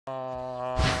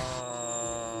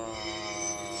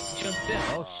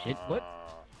Oh shit, what?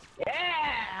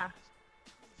 Yeah!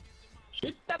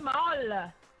 Shoot them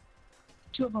all!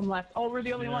 2 of them left. Oh, we're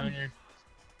the only ones.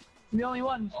 We're the only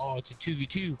ones. Oh, it's a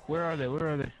 2v2. Where are they? Where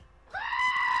are they?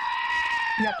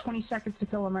 You got 20 seconds to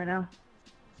kill them right now.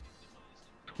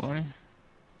 20? He's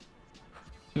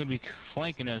gonna be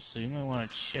flanking us, so you might want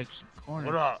to check some corners.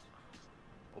 What up?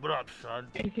 What up, son?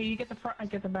 Hey, can you get the front? I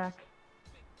get the back.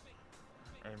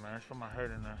 Hey, man, show my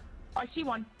head in there. Oh, I see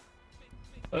one.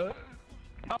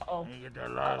 Uh-oh. You get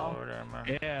that light over there,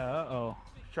 man. Yeah, uh-oh.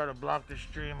 Try to block the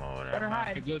stream over there, Better man.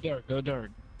 hide. Go dark, go dark.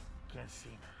 Can't see,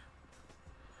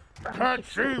 man. Can't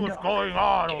see what's going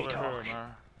on over here,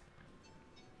 man.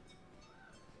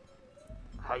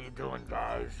 How you doing,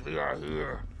 guys? We are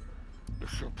here.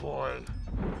 It's your boy,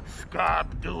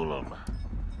 Dab Doulem,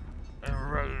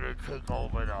 and ready to take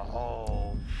over the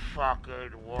whole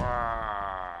fucking world.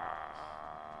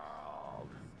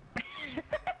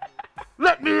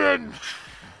 Let me in!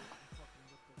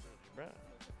 Bruh,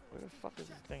 where the fuck is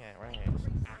this thing at? Right here.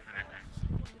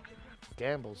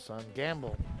 Gamble, son,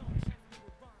 gamble.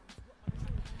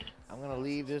 I'm gonna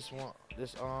leave this one,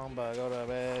 but I go to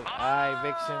bed. Alright,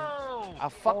 Vixen. A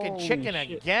fucking chicken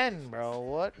shit. again, bro.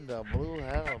 What the blue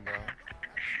hell, bro?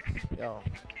 Yo,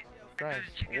 Christ.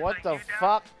 What the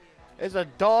fuck? There's a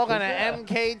dog on an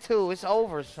MK2. It's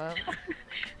over, son.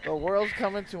 The world's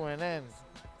coming to an end.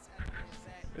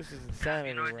 This is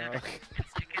insanity, bro.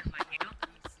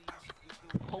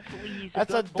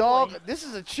 That's a dog. This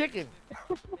is a chicken.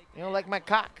 You don't like my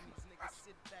cock?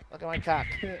 Look at my cock.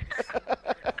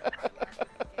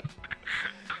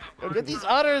 Yo, get these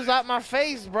udders out my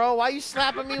face, bro. Why you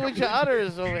slapping me with your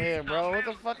udders over here, bro? What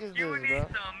the fuck is this, bro?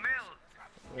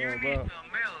 Yeah, bro.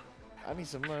 I need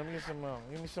some milk. Give me some milk.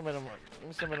 Give me some of them. Give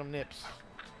me some of them nips.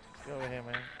 Get over here,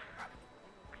 man.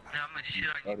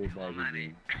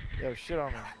 Yo, shit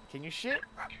on me. Can you shit?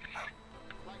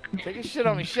 Take a shit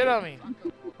on me. Shit on me.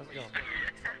 Let's go.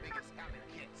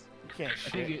 You can't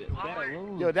shit.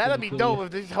 Yo, that'd be dope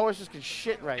if these horses could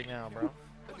shit right now, bro.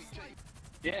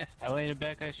 Yeah, I laid it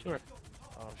back, I sure.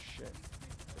 Oh shit.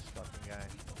 This fucking guy.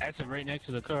 That's it right next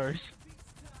to the cars.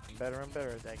 Better and better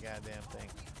at that goddamn thing.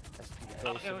 That's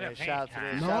Okay, man. Shout out to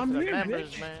the, No, shout out to the I'm here,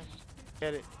 members, bitch. man.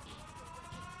 Get it.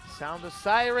 Sound of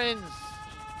sirens.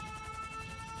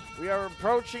 We are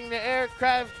approaching the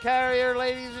aircraft carrier,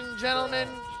 ladies and gentlemen.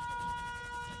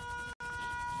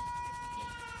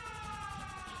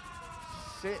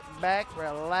 Sit back,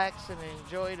 relax, and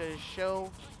enjoy the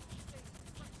show.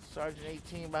 Sergeant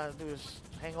 18 about to do is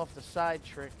hang off the side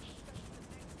trick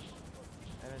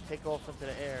and then take off into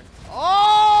the air.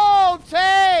 Oh,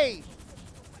 Tay!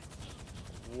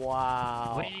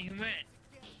 Wow. What do you mean?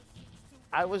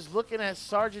 I was looking at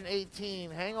Sergeant 18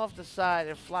 hang off the side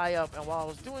and fly up, and while I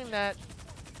was doing that,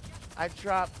 I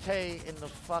dropped Tay in the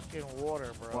fucking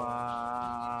water, bro.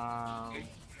 Wow.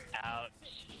 Ouch.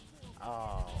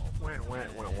 Oh.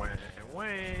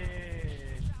 Win.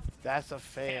 That's a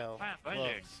fail.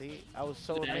 Look, see? I was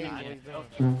so amazed what he's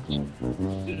doing.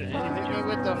 You Hit me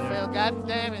with the fail. God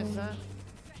damn it, son.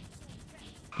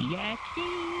 Yeah,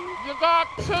 You got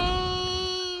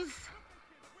cheese!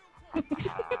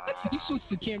 you switched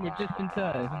the camera just in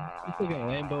time. Just like a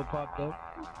Lambo popped up.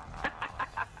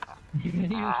 He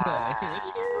was like,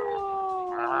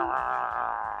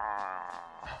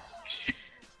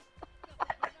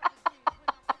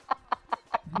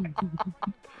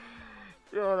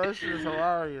 Yo, that shit is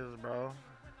hilarious, bro.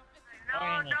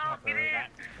 No, get in.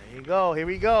 Here you go. Here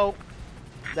we go.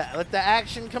 Let the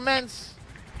action commence.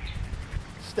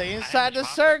 Stay inside the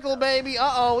circle, baby.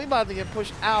 Uh-oh, we about to get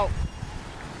pushed out.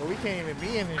 But we can't even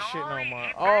be in this shit no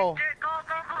more. Oh,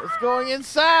 it's going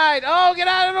inside. Oh, get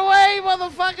out of the way,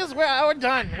 motherfuckers. We're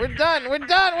done. We're done. We're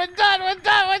done. We're done. We're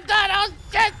done. We're done. Oh,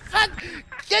 shit, son.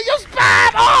 Get your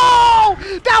spam. Oh,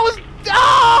 that was.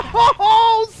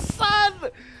 Oh,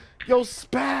 son. Yo,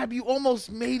 Spab, you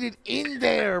almost made it in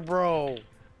there, bro.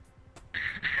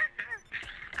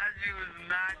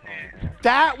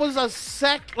 That was a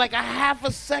like a half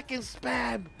a second,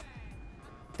 Spab.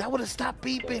 That would have stopped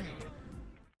beeping.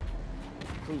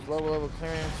 Cruise level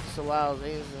clearance. This allows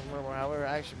agents to remember, however,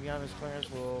 action beyond this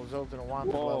clearance will result in a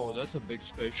wanted level. whoa, that's a big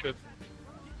spaceship.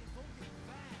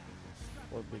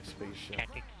 What big spaceship?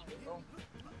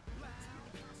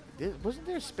 Wasn't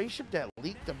there a spaceship that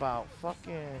leaked about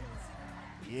fucking...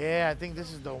 Yeah, I think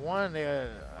this is the one.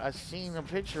 I seen a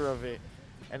picture of it.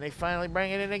 And they finally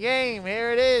bring it in the game.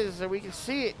 Here it is, so we can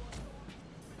see it.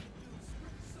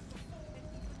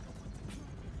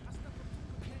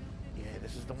 Yeah,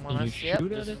 this is the one. Yep,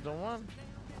 this is the one.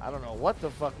 I don't know what the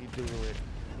fuck you do with it.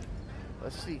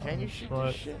 Let's see. Can you shoot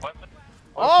this shit?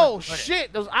 Oh,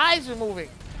 shit. Those eyes are moving.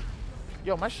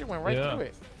 Yo, my shit went right through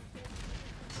it.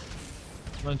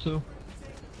 Mine too.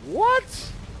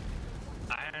 What?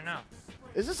 I don't know.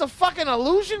 Is this a fucking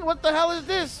illusion? What the hell is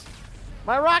this?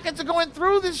 My rockets are going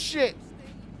through this shit.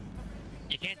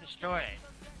 You can't destroy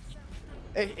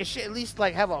it. It should at least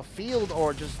like have a field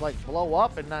or just like blow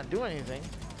up and not do anything.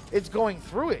 It's going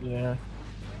through it. Yeah.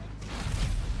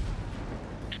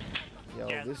 Yo,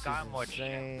 Yeah, this is God mode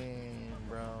insane,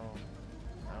 bro.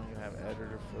 I don't even have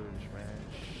editor footage, man.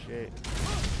 Shit.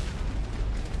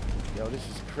 Yo, this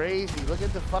is crazy. Look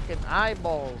at the fucking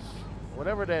eyeballs.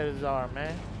 Whatever that is are,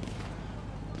 man.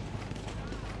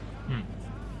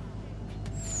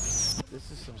 This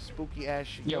is some spooky ass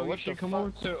shit. Yo, what you should the come fuck?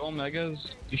 over to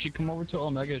Omega's. You should come over to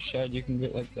Omega's shed. You can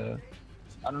get like the.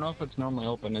 I don't know if it's normally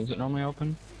open. Is it normally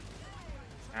open?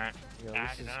 Yo, I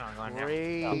this is don't know. I'm going now.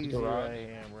 crazy Garage. right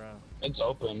here, bro. It's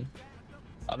open.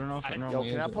 I don't know if it Yo, normally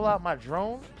is. can I pull out my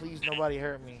drone? Please, nobody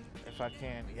hurt me if I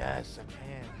can. Yes, I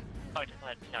can. Oh, just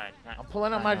let. No, it's not. I'm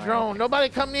pulling out my drone. Nobody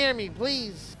come near me,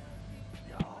 please.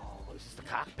 Yo, is this the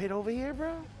cockpit over here,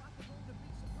 bro?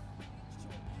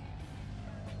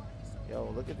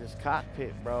 Yo, look at this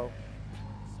cockpit, bro.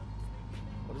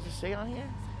 What does it say on here?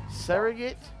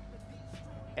 Surrogate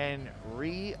and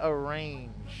rearrange.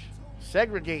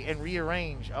 Segregate and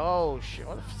rearrange. Oh, shit.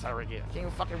 What a surrogate? I can't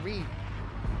even fucking read.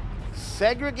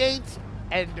 Segregate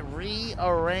and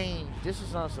rearrange. This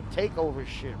is on some takeover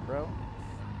shit, bro.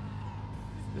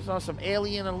 This is on some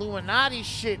alien Illuminati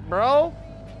shit, bro.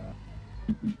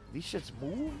 These shits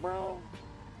move, bro.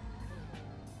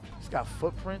 It's got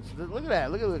footprints. Look at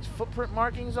that. Look at those footprint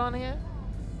markings on here.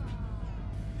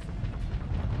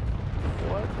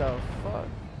 What the fuck?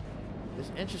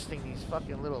 It's interesting, these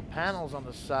fucking little panels on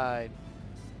the side.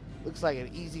 Looks like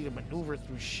it's easy to maneuver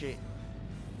through shit.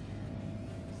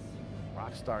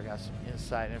 Rockstar got some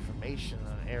inside information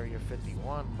on Area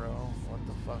 51, bro. What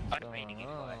the fuck's going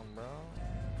on, bro?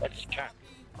 Let's check.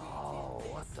 Oh,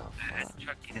 what the That fuck?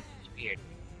 truck disappeared.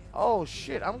 Oh,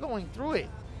 shit. I'm going through it.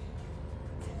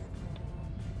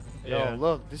 Yeah. Yo,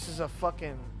 look. This is a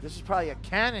fucking... This is probably a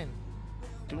cannon.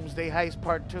 Doomsday Heist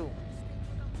Part 2.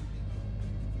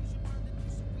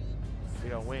 If we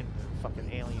don't win, the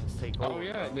fucking aliens take over. Oh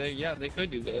yeah, bro. they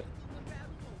could do that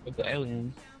with the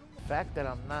aliens. The fact that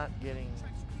I'm not getting...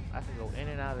 I can go in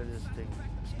and out of this thing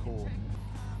is cool.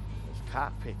 This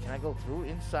cockpit. Can I go through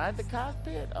inside the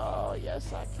cockpit? Oh,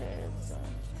 yes, I can, son.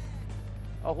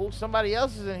 Oh, who? Somebody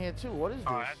else is in here, too. What is this?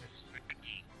 Oh, that's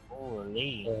spooky.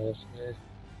 Holy.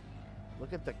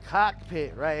 Look at the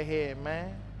cockpit right here,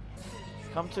 man.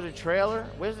 Come to the trailer.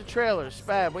 Where's the trailer?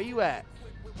 Spab, where you at?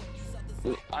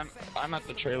 I'm at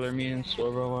the trailer. Me and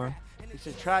Swervo are. He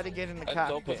said try to get in the It's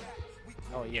cockpit. open.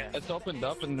 Oh, yeah. It's opened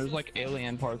up and there's like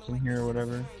alien parts in here or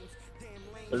whatever.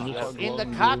 They're just all In the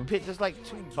glowing cockpit, there's like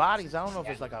two bodies. I don't know if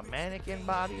it's like a mannequin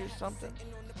body or something.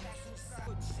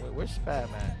 Wait, where's Spab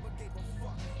at?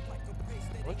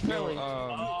 What blue. trailer?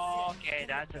 Oh, okay,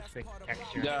 that's a sick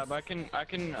texture. Yeah, but I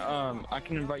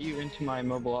can invite you into my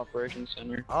mobile operations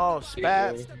center. Oh,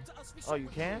 Spab. Oh, you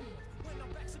can?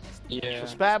 Yeah.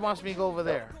 So Spab wants me to go over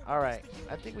there. All right.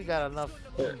 I think we got enough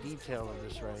detail of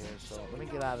this right here. So let me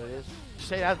get out of this.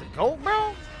 Say that's the GOAT,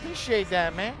 bro? Appreciate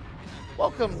that, man.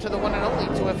 Welcome to the one and only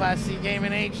 2FIC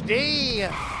Gaming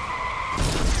HD.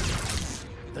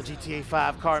 The GTA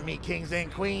 5 car meet kings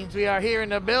and queens. We are here in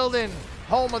the building.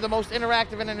 Home of the most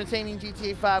interactive and entertaining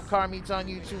GTA 5 car meets on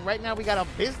YouTube. Right now we got a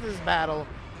business battle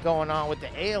going on with the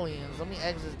aliens. Let me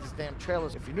exit this damn trailer.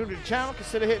 If you're new to the channel,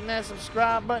 consider hitting that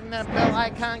subscribe button, that bell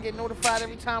icon, get notified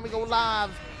every time we go live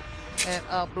and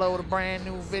upload brand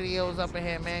new videos up in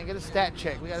here, man. Get a stat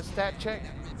check. We got a stat check.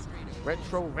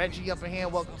 Retro Reggie up in here.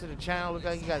 Welcome to the channel. Look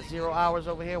like you got 0 hours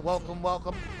over here. Welcome,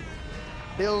 welcome.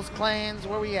 Bills Clans,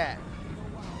 where we at?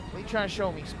 What are you trying to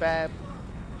show me, Spab?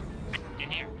 In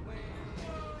here.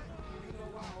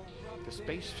 The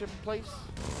spaceship place?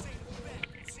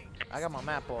 I got my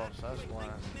map off, so that's why.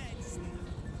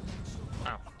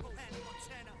 Oh.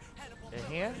 In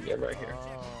here? Yeah, right here.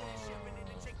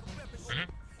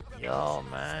 Yo,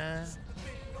 man.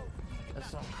 That's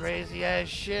some crazy ass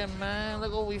shit, man.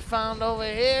 Look what we found over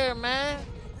here, man.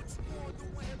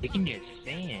 You can just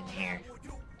stay in here.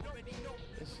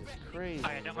 This is crazy. Oh,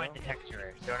 yeah, don't mind the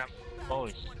texture. Don't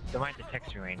mind the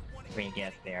texturing when you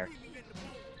get there.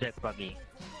 It's buggy.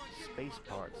 Space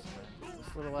parts, man.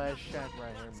 This little ass shack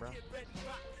right here, bro.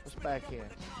 What's back here?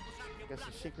 Got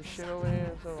some secret shit over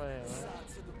here? What's over here,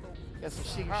 man? Got some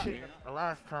secret shit. The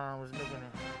last time I was looking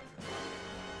at.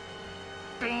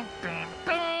 Bing, bing,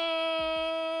 bing.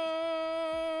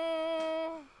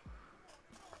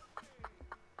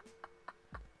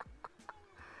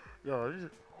 Yo, this is...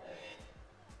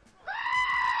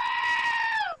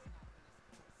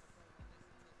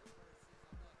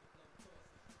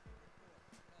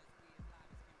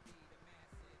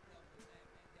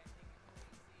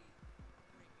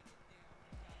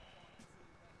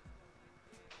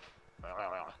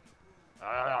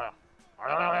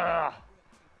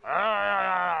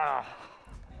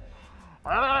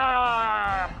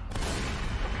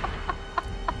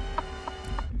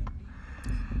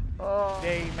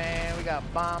 day, man. We got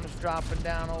bombs dropping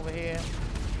down over here.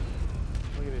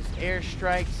 Look at this,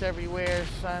 airstrikes everywhere,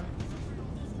 son.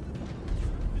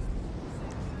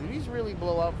 Do these really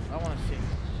blow up? I want to see.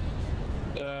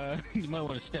 You might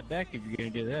want to step back if you're gonna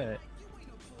do that.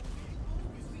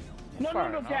 No,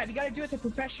 Dad. You gotta do it the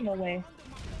professional way.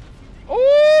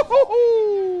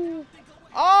 Ooh!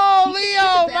 Oh,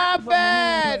 Leo, my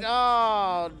bad.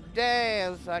 Oh,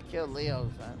 damn. So I killed Leo,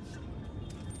 son.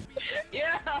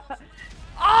 Yeah.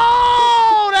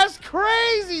 Oh, that's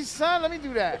crazy, son. Let me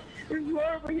do that. There's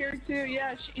more over here too.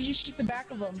 Yeah, you shoot the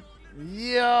back of them.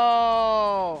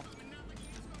 Yo.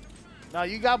 No,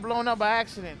 you got blown up by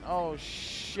accident. Oh,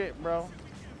 shit, bro.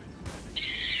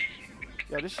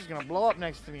 Yo, this is gonna blow up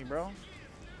next to me, bro.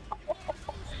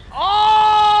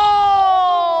 Oh!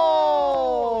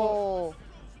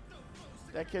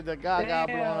 That kid, the guy got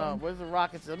blown up. Where's the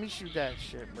rockets? Let me shoot that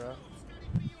shit, bro.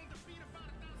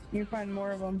 You can find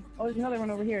more of them. Oh, there's another one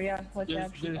over here. Yeah,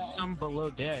 There's some below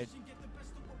deck.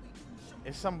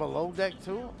 Is some below deck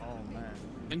too? Oh man.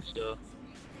 I think so.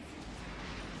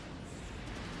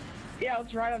 Yeah,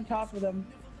 it's right on top of them.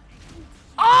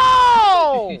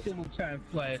 Oh! Someone try and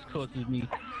fly as close as me.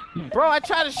 Bro, I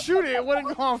tried to shoot it. It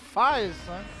wouldn't go on fire,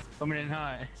 son. Coming in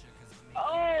high.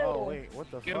 Oh wait, what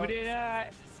the fuck? Coming in high.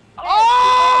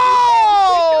 Oh!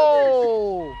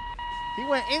 He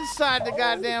went inside the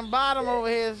goddamn bottom over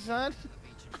here, son.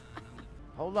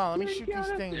 Hold on, let me shoot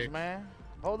these things, man.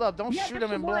 Hold up, don't shoot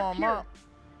him and blow him up.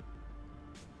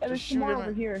 Yeah, there's some more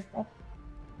over here.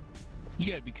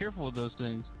 You gotta be careful with those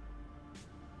things.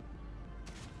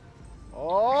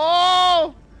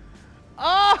 Oh!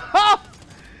 Oh!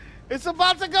 It's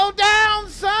about to go down,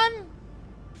 son!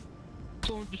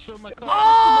 Someone destroyed my car.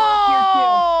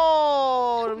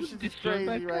 Oh! That shit is Destroyed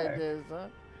my crazy car. right there,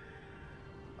 son.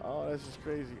 Oh, this is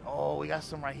crazy. Oh, we got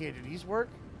some right here. Do these work?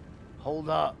 Hold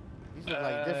up. These look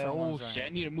like different ones right shit, here. I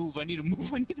need to move, I need to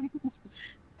move.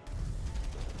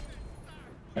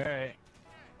 Alright.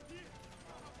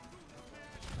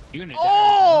 You're gonna die.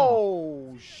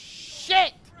 Oh,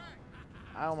 shit!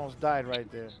 I almost died right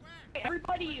there.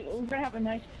 Everybody, we're gonna have a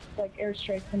nice like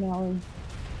airstrike finale.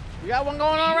 We got one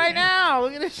going on right now.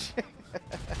 Look at this shit.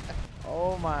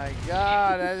 Oh my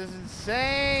god, that is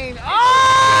insane.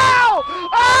 Oh!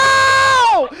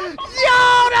 Oh!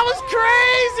 Yo, that was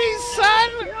crazy, son!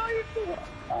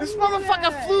 This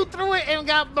motherfucker flew through it and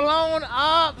got blown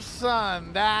up,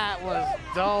 son. That was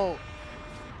dope.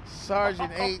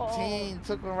 Sergeant 18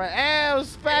 took one right. Hey, it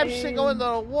was spam shit going into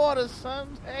the water,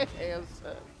 son. Damn,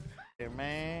 son. Hey,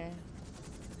 man.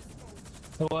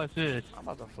 What's this? I'm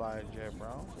about to fly a jet, bro.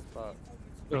 What the fuck?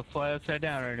 It'll fly upside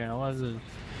down right now. What's this?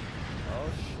 Oh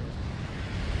shit.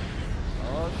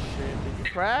 Oh shit. Did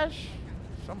you crash?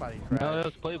 Somebody crashed. No, that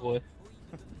was Playboy.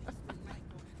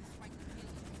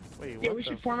 Wait, what? Yeah, we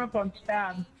should form up on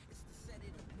Stab.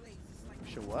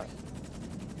 We should what?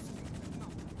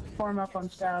 Form up on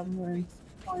Stab. We're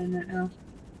playing it now.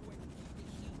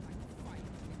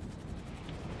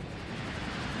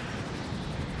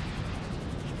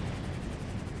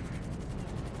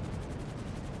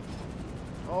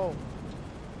 Oh.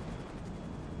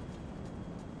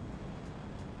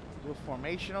 Do a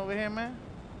formation over here, man?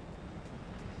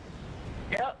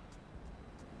 Yep.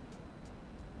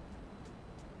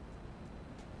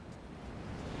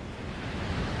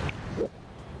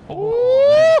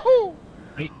 Ooh!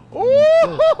 Wait.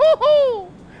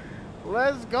 Ooh!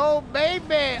 Let's go,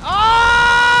 baby!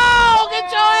 Oh!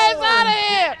 Get your ass out of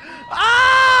here!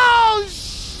 Oh,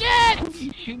 shit!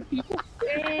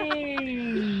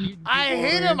 I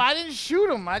hit him. I didn't shoot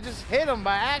him. I just hit him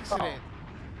by accident.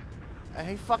 And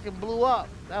he fucking blew up.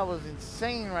 That was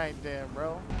insane right there,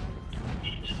 bro.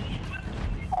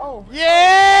 Oh.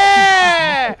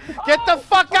 Yeah! Get the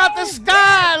fuck out the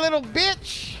sky, little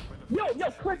bitch! No,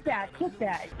 click that, click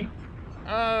that.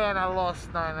 And I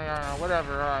lost 9,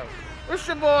 whatever, alright. It's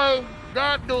your boy,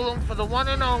 Dab Doulem, for the one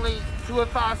and only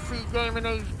 2FRC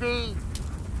GamingHD.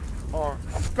 Or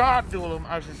Dab Doulem,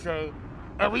 I should say.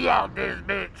 And we out this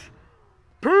bitch.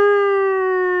 Peace!